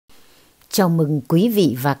Chào mừng quý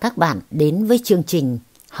vị và các bạn đến với chương trình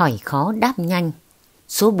Hỏi khó đáp nhanh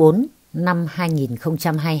số 4 năm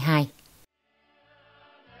 2022.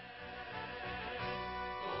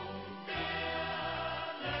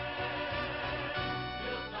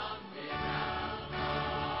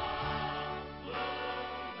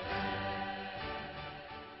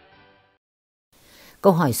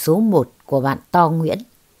 Câu hỏi số 1 của bạn To Nguyễn.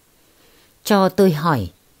 Cho tôi hỏi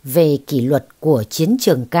về kỷ luật của chiến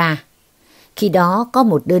trường Ca. Khi đó có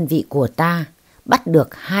một đơn vị của ta bắt được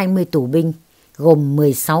 20 tù binh gồm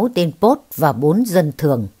 16 tên pốt và 4 dân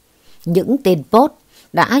thường. Những tên pốt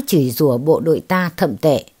đã chửi rủa bộ đội ta thậm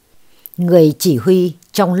tệ. Người chỉ huy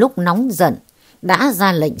trong lúc nóng giận đã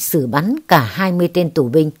ra lệnh xử bắn cả 20 tên tù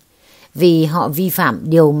binh vì họ vi phạm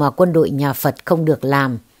điều mà quân đội nhà Phật không được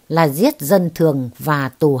làm là giết dân thường và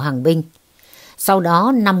tù hàng binh. Sau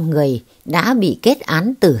đó 5 người đã bị kết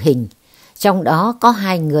án tử hình, trong đó có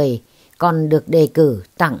 2 người còn được đề cử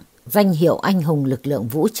tặng danh hiệu anh hùng lực lượng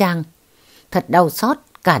vũ trang. Thật đau xót,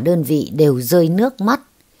 cả đơn vị đều rơi nước mắt.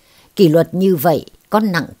 Kỷ luật như vậy có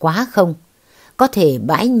nặng quá không? Có thể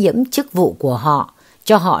bãi nhiễm chức vụ của họ,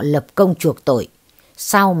 cho họ lập công chuộc tội.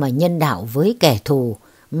 Sao mà nhân đạo với kẻ thù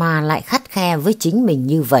mà lại khắt khe với chính mình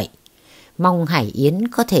như vậy? Mong Hải Yến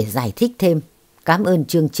có thể giải thích thêm. Cảm ơn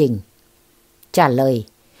chương trình. Trả lời: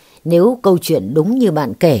 nếu câu chuyện đúng như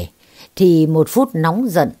bạn kể thì 1 phút nóng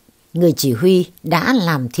giận, người chỉ huy đã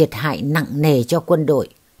làm thiệt hại nặng nề cho quân đội.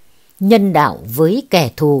 Nhân đạo với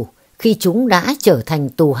kẻ thù khi chúng đã trở thành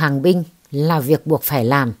tù hàng binh là việc buộc phải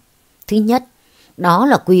làm. Thứ nhất, đó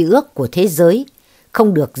là quy ước của thế giới,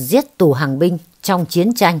 không được giết tù hàng binh trong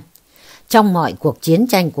chiến tranh. Trong mọi cuộc chiến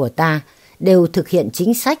tranh của ta đều thực hiện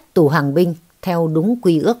chính sách tù hàng binh theo đúng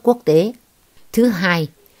quy ước quốc tế. Thứ hai,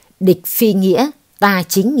 địch phi nghĩa, ta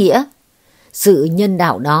chính nghĩa. Sự nhân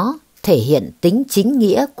đạo đó thể hiện tính chính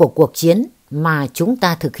nghĩa của cuộc chiến mà chúng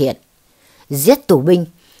ta thực hiện. Giết tù binh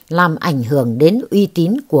làm ảnh hưởng đến uy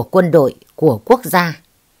tín của quân đội, của quốc gia.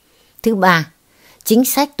 Thứ ba, chính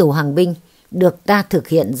sách tù hàng binh được ta thực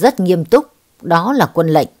hiện rất nghiêm túc, đó là quân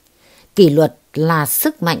lệnh. Kỷ luật là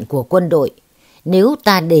sức mạnh của quân đội. Nếu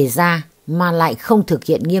ta đề ra mà lại không thực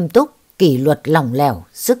hiện nghiêm túc, kỷ luật lỏng lẻo,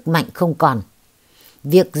 sức mạnh không còn.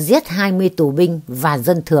 Việc giết 20 tù binh và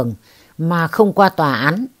dân thường mà không qua tòa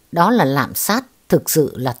án, đó là lạm sát, thực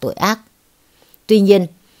sự là tội ác. Tuy nhiên,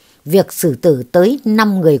 việc xử tử tới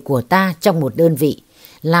 5 người của ta trong một đơn vị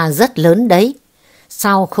là rất lớn đấy.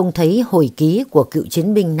 Sao không thấy hồi ký của cựu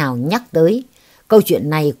chiến binh nào nhắc tới? Câu chuyện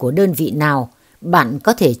này của đơn vị nào, bạn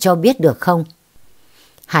có thể cho biết được không?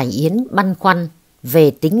 Hải Yến băn khoăn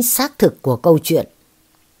về tính xác thực của câu chuyện.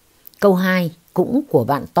 Câu 2 cũng của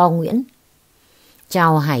bạn To Nguyễn.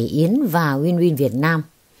 Chào Hải Yến và WWVN Việt Nam.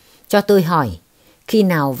 Cho tôi hỏi, khi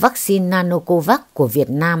nào vaccine Nanocovax của Việt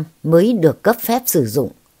Nam mới được cấp phép sử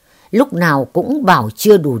dụng? Lúc nào cũng bảo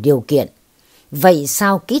chưa đủ điều kiện. Vậy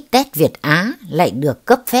sao kit test Việt Á lại được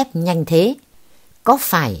cấp phép nhanh thế? Có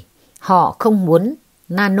phải họ không muốn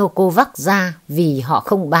Nanocovax ra vì họ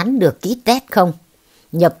không bán được kit test không?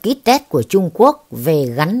 Nhập kit test của Trung Quốc về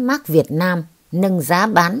gắn mác Việt Nam, nâng giá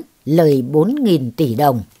bán, lời 4.000 tỷ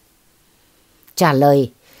đồng. Trả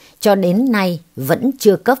lời: cho đến nay vẫn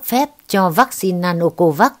chưa cấp phép cho vaccine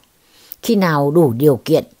Nanocovax. Khi nào đủ điều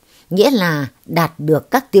kiện, nghĩa là đạt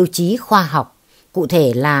được các tiêu chí khoa học, cụ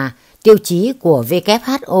thể là tiêu chí của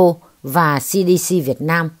WHO và CDC Việt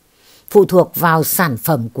Nam, phụ thuộc vào sản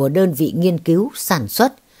phẩm của đơn vị nghiên cứu sản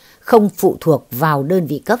xuất, không phụ thuộc vào đơn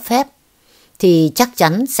vị cấp phép, thì chắc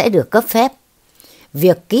chắn sẽ được cấp phép.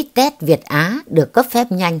 Việc kit test Việt Á được cấp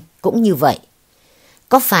phép nhanh cũng như vậy.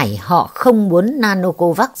 Có phải họ không muốn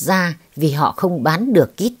Nanocovax ra vì họ không bán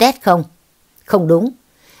được kit test không? Không đúng.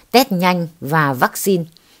 Test nhanh và vaccine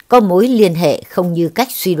có mối liên hệ không như cách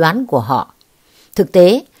suy đoán của họ. Thực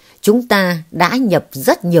tế, chúng ta đã nhập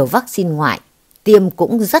rất nhiều vaccine ngoại, tiêm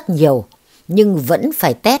cũng rất nhiều, nhưng vẫn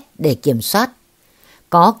phải test để kiểm soát.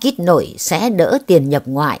 Có kit nội sẽ đỡ tiền nhập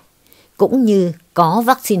ngoại, cũng như có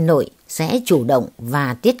vaccine nội sẽ chủ động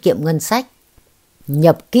và tiết kiệm ngân sách.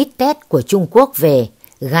 Nhập kit test của Trung Quốc về,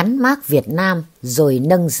 gắn mác Việt Nam rồi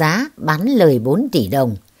nâng giá bán lời 4 tỷ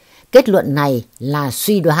đồng. Kết luận này là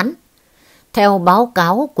suy đoán. Theo báo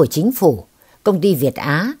cáo của chính phủ, công ty Việt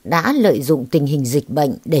Á đã lợi dụng tình hình dịch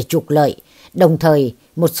bệnh để trục lợi, đồng thời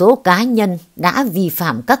một số cá nhân đã vi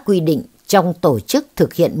phạm các quy định trong tổ chức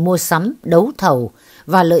thực hiện mua sắm, đấu thầu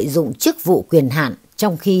và lợi dụng chức vụ quyền hạn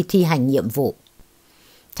trong khi thi hành nhiệm vụ.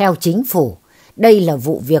 Theo chính phủ, đây là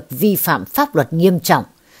vụ việc vi phạm pháp luật nghiêm trọng,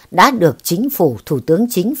 đã được Chính phủ, Thủ tướng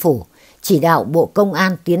Chính phủ chỉ đạo Bộ Công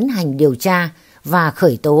an tiến hành điều tra và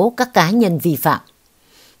khởi tố các cá nhân vi phạm.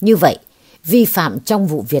 Như vậy, Vi phạm trong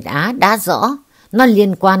vụ Việt Á đã rõ, nó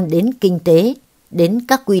liên quan đến kinh tế, đến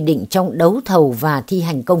các quy định trong đấu thầu và thi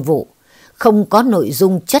hành công vụ, không có nội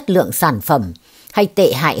dung chất lượng sản phẩm hay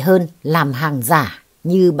tệ hại hơn làm hàng giả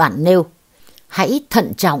như bạn nêu. Hãy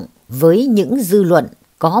thận trọng với những dư luận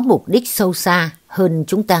có mục đích sâu xa hơn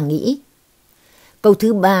chúng ta nghĩ. Câu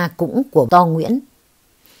thứ 3 cũng của To Nguyễn.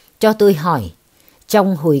 Cho tôi hỏi,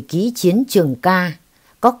 trong hồi ký chiến trường Ca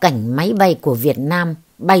có cảnh máy bay của Việt Nam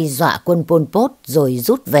bay dọa quân Pol Pot rồi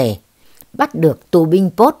rút về, bắt được tù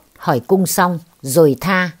binh Pot hỏi cung xong rồi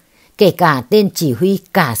tha, kể cả tên chỉ huy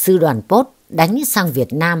cả sư đoàn Pot đánh sang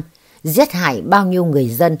Việt Nam, giết hại bao nhiêu người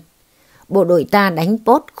dân. Bộ đội ta đánh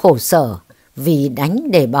Pot khổ sở vì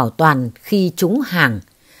đánh để bảo toàn khi trúng hàng.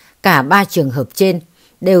 Cả 3 trường hợp trên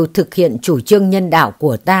đều thực hiện chủ trương nhân đạo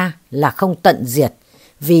của ta là không tận diệt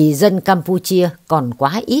vì dân Campuchia còn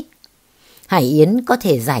quá ít. Hải Yến có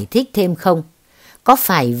thể giải thích thêm không? Có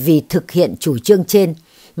phải vì thực hiện chủ trương trên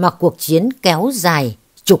mà cuộc chiến kéo dài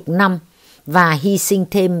chục năm và hy sinh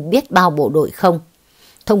thêm biết bao bộ đội không?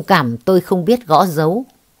 Thông cảm tôi không biết gõ dấu.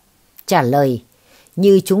 Trả lời,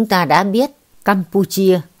 như chúng ta đã biết,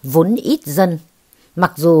 Campuchia vốn ít dân.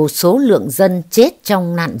 Mặc dù số lượng dân chết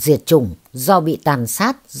trong nạn diệt chủng do bị tàn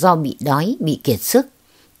sát, do bị đói, bị kiệt sức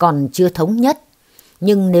còn chưa thống nhất,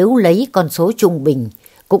 nhưng nếu lấy con số trung bình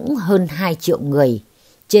cũng hơn 2 triệu người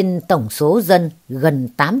trên tổng số dân gần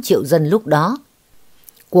 8 triệu dân lúc đó.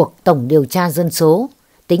 Cuộc tổng điều tra dân số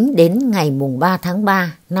tính đến ngày 3 tháng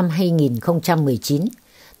 3 năm 2019,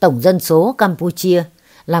 tổng dân số Campuchia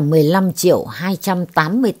là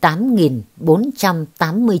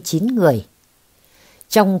 15.288.489 người.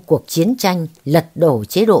 Trong cuộc chiến tranh lật đổ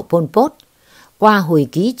chế độ Pol Pot, qua hồi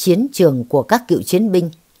ký chiến trường của các cựu chiến binh,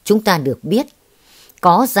 chúng ta được biết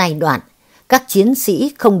có giai đoạn các chiến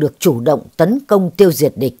sĩ không được chủ động tấn công tiêu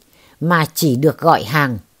diệt địch mà chỉ được gọi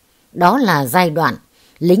hàng. Đó là giai đoạn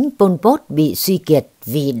lính Pol Pot bị suy kiệt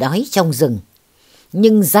vì đói trong rừng.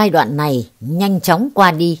 Nhưng giai đoạn này nhanh chóng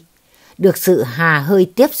qua đi. Được sự hà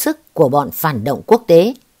hơi tiếp sức của bọn phản động quốc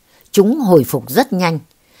tế, chúng hồi phục rất nhanh.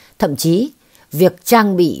 Thậm chí, việc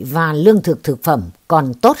trang bị và lương thực thực phẩm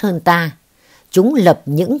còn tốt hơn ta. Chúng lập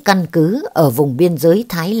những căn cứ ở vùng biên giới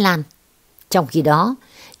Thái Lan. Trong khi đó,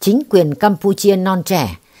 chính quyền Campuchia non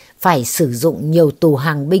trẻ phải sử dụng nhiều tù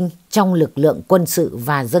hàng binh trong lực lượng quân sự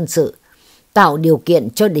và dân sự, tạo điều kiện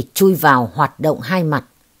cho địch chui vào hoạt động hai mặt.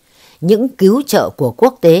 Những cứu trợ của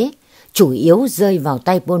quốc tế chủ yếu rơi vào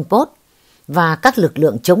tay Pol Pot và các lực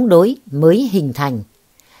lượng chống đối mới hình thành.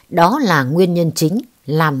 Đó là nguyên nhân chính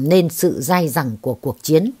làm nên sự dai dẳng của cuộc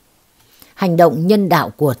chiến. Hành động nhân đạo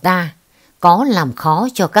của ta có làm khó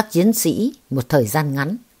cho các chiến sĩ một thời gian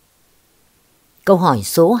ngắn. Câu hỏi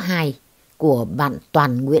số 2 của bạn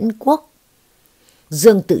Toàn Nguyễn Quốc.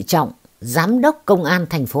 Dương Tự Trọng, Giám đốc Công an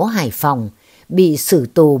thành phố Hải Phòng, bị xử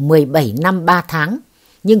tù 17 năm 3 tháng,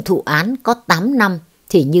 nhưng thụ án có 8 năm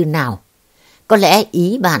thì như nào? Có lẽ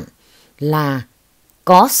ý bạn là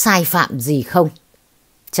có sai phạm gì không?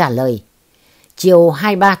 Trả lời, chiều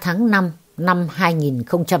 23 tháng 5 năm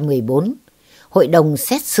 2014, Hội đồng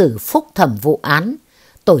xét xử phúc thẩm vụ án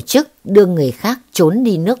tổ chức đưa người khác trốn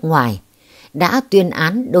đi nước ngoài đã tuyên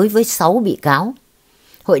án đối với 6 bị cáo.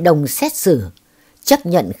 Hội đồng xét xử chấp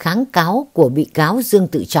nhận kháng cáo của bị cáo Dương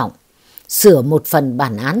Tự Trọng, sửa một phần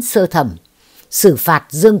bản án sơ thẩm, xử phạt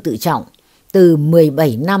Dương Tự Trọng từ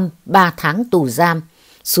 17 năm 3 tháng tù giam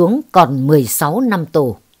xuống còn 16 năm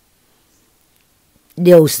tù.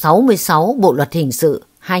 Điều 66 Bộ Luật Hình sự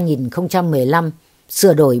 2015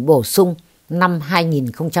 sửa đổi bổ sung năm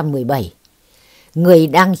 2017. Người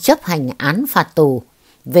đang chấp hành án phạt tù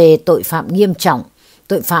về tội phạm nghiêm trọng,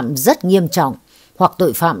 tội phạm rất nghiêm trọng hoặc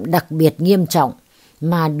tội phạm đặc biệt nghiêm trọng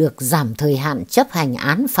mà được giảm thời hạn chấp hành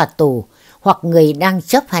án phạt tù, hoặc người đang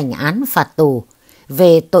chấp hành án phạt tù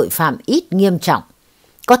về tội phạm ít nghiêm trọng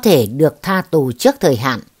có thể được tha tù trước thời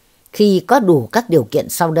hạn khi có đủ các điều kiện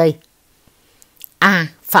sau đây. A.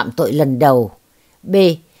 Phạm tội lần đầu. B.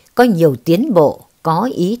 Có nhiều tiến bộ, có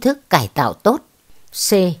ý thức cải tạo tốt.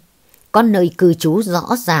 C. Có nơi cư trú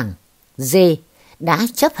rõ ràng. D. Đã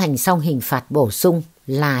chấp hành xong hình phạt bổ sung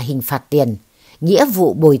là hình phạt tiền, nghĩa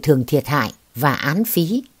vụ bồi thường thiệt hại và án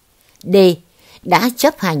phí. D. Đã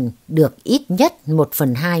chấp hành được ít nhất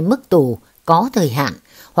 1/2 mức tù có thời hạn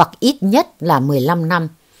hoặc ít nhất là 15 năm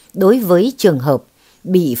đối với trường hợp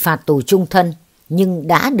bị phạt tù chung thân nhưng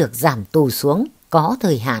đã được giảm tù xuống có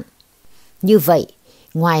thời hạn. Như vậy,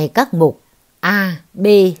 ngoài các mục A, B,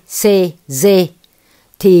 C, D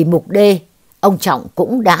thì mục D, ông Trọng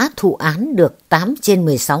cũng đã thụ án được 8 trên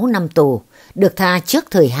 16 năm tù, được tha trước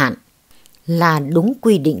thời hạn, là đúng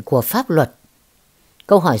quy định của pháp luật.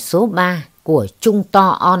 Câu hỏi số 3 của Trung To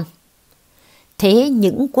On. Thế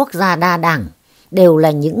những quốc gia đa đảng đều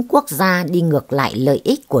là những quốc gia đi ngược lại lợi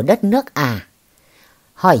ích của đất nước à?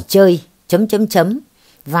 Hỏi chơi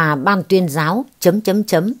và ban tuyên giáo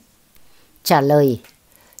Trả lời.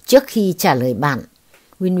 Trước khi trả lời bạn,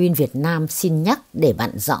 WWVN Việt Nam xin nhắc để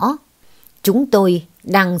bạn rõ. Chúng tôi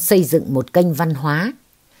đang xây dựng một kênh văn hóa.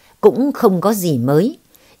 Cũng không có gì mới,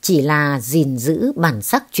 chỉ là gìn giữ bản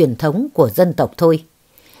sắc truyền thống của dân tộc thôi.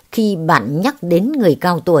 Khi bạn nhắc đến người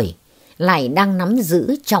cao tuổi, lại đang nắm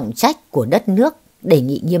giữ trọng trách của đất nước, đề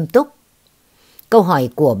nghị nghiêm túc. Câu hỏi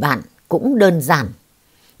của bạn cũng đơn giản.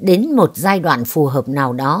 Đến một giai đoạn phù hợp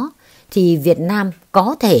nào đó thì Việt Nam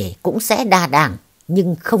có thể cũng sẽ đa đảng,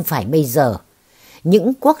 nhưng không phải bây giờ.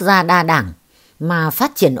 Những quốc gia đa đảng mà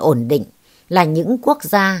phát triển ổn định là những quốc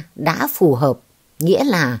gia đã phù hợp, nghĩa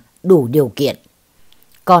là đủ điều kiện.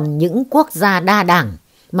 Còn những quốc gia đa đảng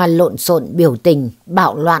mà lộn xộn biểu tình,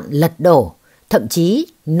 bạo loạn lật đổ, thậm chí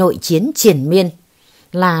nội chiến triền miên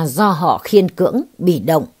là do họ khiên cưỡng, bị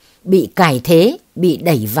động, bị cải thế, bị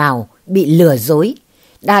đẩy vào, bị lừa dối,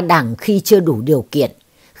 đa đảng khi chưa đủ điều kiện,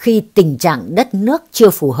 khi tình trạng đất nước chưa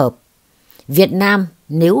phù hợp. Việt Nam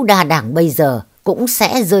nếu đa đảng bây giờ cũng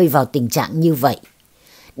sẽ rơi vào tình trạng như vậy.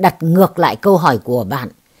 Đặt ngược lại câu hỏi của bạn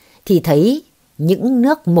thì thấy những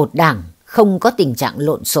nước một đảng không có tình trạng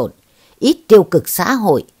lộn xộn, ít tiêu cực xã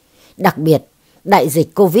hội. Đặc biệt, đại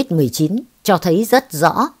dịch Covid-19 cho thấy rất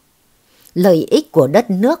rõ. Lợi ích của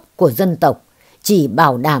đất nước, của dân tộc chỉ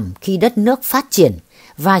bảo đảm khi đất nước phát triển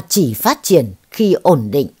và chỉ phát triển khi ổn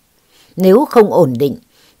định. Nếu không ổn định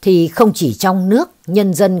thì không chỉ trong nước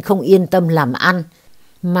nhân dân không yên tâm làm ăn,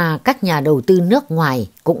 mà các nhà đầu tư nước ngoài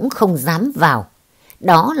cũng không dám vào.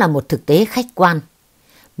 Đó là một thực tế khách quan.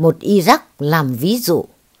 Một Iraq làm ví dụ.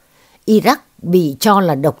 Iraq bị cho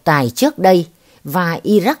là độc tài trước đây và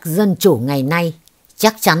Iraq dân chủ ngày nay.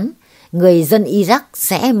 Chắc chắn người dân Iraq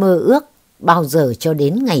sẽ mơ ước bao giờ cho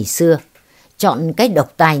đến ngày xưa. Chọn cái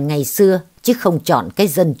độc tài ngày xưa chứ không chọn cái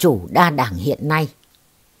dân chủ đa đảng hiện nay.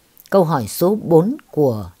 Câu hỏi số 4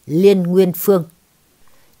 của Liên Nguyên Phương.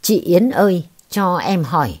 Chị Yến ơi, cho em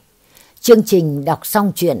hỏi. Chương trình đọc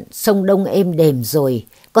xong chuyện Sông Đông êm đềm rồi,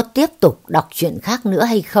 có tiếp tục đọc chuyện khác nữa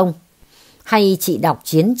hay không? Hay chị đọc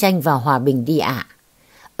Chiến tranh và Hòa bình đi ạ?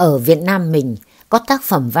 Ở Việt Nam mình có tác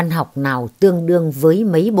phẩm văn học nào tương đương với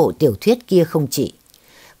mấy bộ tiểu thuyết kia không chị?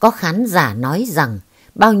 Có khán giả nói rằng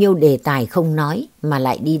bao nhiêu đề tài không nói mà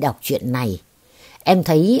lại đi đọc chuyện này. Em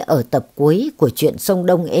thấy ở tập cuối của chuyện Sông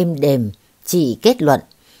Đông êm đềm, chị kết luận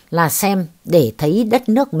là xem để thấy đất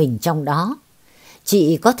nước mình trong đó.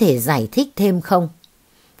 Chị có thể giải thích thêm không?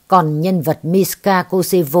 Còn nhân vật Miska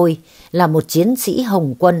Kosevoy là một chiến sĩ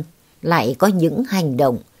Hồng quân, lại có những hành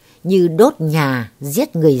động như đốt nhà,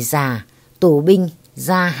 giết người già, tù binh,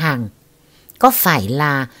 ra hàng. Có phải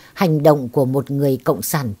là hành động của một người cộng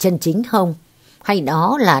sản chân chính không? Hay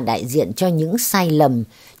đó là đại diện cho những sai lầm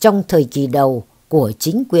trong thời kỳ đầu của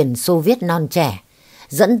chính quyền Xô Viết non trẻ,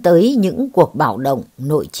 dẫn tới những cuộc bạo động,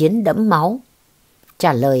 nội chiến đẫm máu?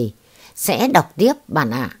 Trả lời, sẽ đọc tiếp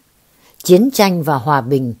bạn ạ. Chiến tranh và Hòa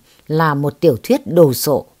bình là một tiểu thuyết đồ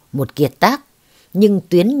sộ, một kiệt tác, nhưng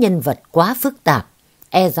tuyến nhân vật quá phức tạp,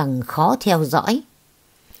 e rằng khó theo dõi.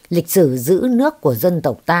 Lịch sử giữ nước của dân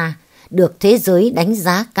tộc ta được thế giới đánh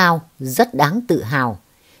giá cao, rất đáng tự hào.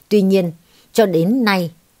 Tuy nhiên, cho đến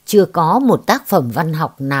nay chưa có một tác phẩm văn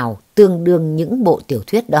học nào tương đương những bộ tiểu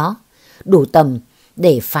thuyết đó, đủ tầm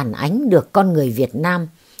để phản ánh được con người Việt Nam,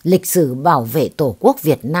 lịch sử bảo vệ Tổ quốc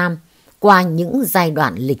Việt Nam qua những giai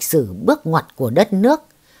đoạn lịch sử bước ngoặt của đất nước,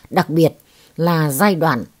 đặc biệt là giai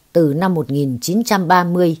đoạn từ năm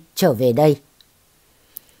 1930 trở về đây.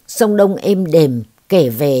 Sông Đông êm đềm kể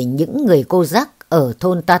về những người cô giác ở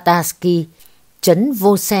thôn Tatarsky, trấn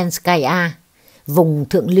Vosenskaya, vùng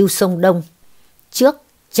thượng lưu sông Đông, trước,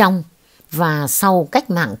 trong và sau cách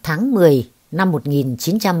mạng tháng 10 năm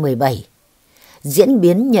 1917. Diễn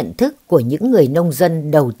biến nhận thức của những người nông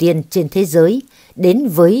dân đầu tiên trên thế giới đến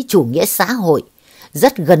với chủ nghĩa xã hội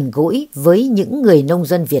rất gần gũi với những người nông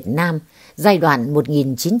dân Việt Nam giai đoạn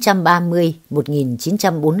 1930,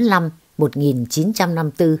 1945,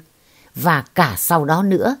 1954 và cả sau đó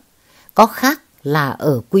nữa, có khác là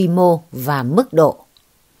ở quy mô và mức độ.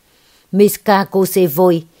 Miska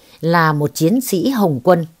Kosevoy là một chiến sĩ Hồng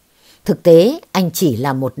quân. Thực tế anh chỉ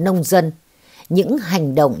là một nông dân. Những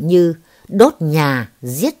hành động như đốt nhà,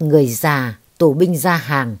 giết người già, tù binh ra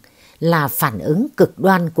hàng là phản ứng cực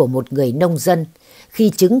đoan của một người nông dân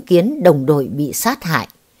khi chứng kiến đồng đội bị sát hại.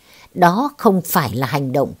 Đó không phải là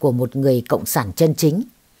hành động của một người cộng sản chân chính.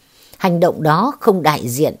 Hành động đó không đại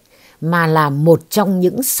diện mà là một trong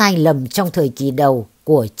những sai lầm trong thời kỳ đầu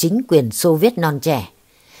của chính quyền Xô Viết non trẻ.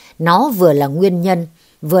 Nó vừa là nguyên nhân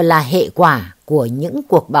vừa là hệ quả của những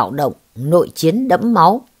cuộc bạo động nội chiến đẫm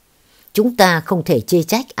máu. Chúng ta không thể chê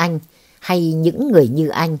trách anh hay những người như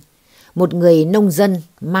anh. Một người nông dân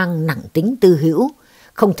mang nặng tính tư hữu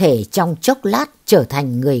không thể trong chốc lát trở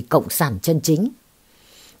thành người cộng sản chân chính.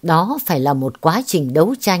 Đó phải là một quá trình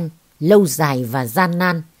đấu tranh lâu dài và gian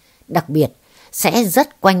nan, đặc biệt sẽ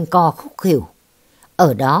rất quanh co khúc khuỷu.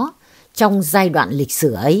 Ở đó, trong giai đoạn lịch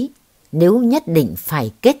sử ấy, nếu nhất định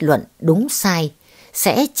phải kết luận đúng sai,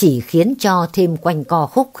 sẽ chỉ khiến cho thêm quanh co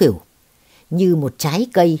khúc khuỷu. Như một trái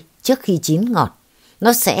cây trước khi chín ngọt,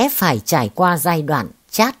 nó sẽ phải trải qua giai đoạn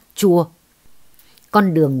chát chua.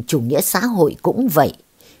 Con đường chủ nghĩa xã hội cũng vậy,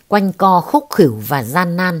 quanh co khúc khuỷu và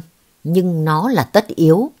gian nan, nhưng nó là tất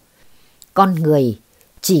yếu. Con người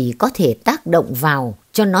chỉ có thể tác động vào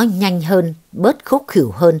cho nó nhanh hơn, bớt khúc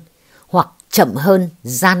khuỷu hơn, hoặc chậm hơn,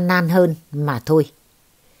 gian nan hơn mà thôi.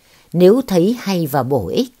 Nếu thấy hay và bổ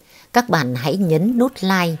ích, các bạn hãy nhấn nút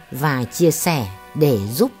like và chia sẻ để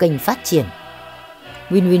giúp kênh phát triển.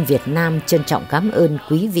 WWVN Việt Nam trân trọng cảm ơn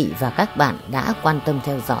quý vị và các bạn đã quan tâm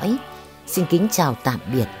theo dõi. Xin kính chào tạm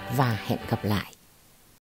biệt và hẹn gặp lại.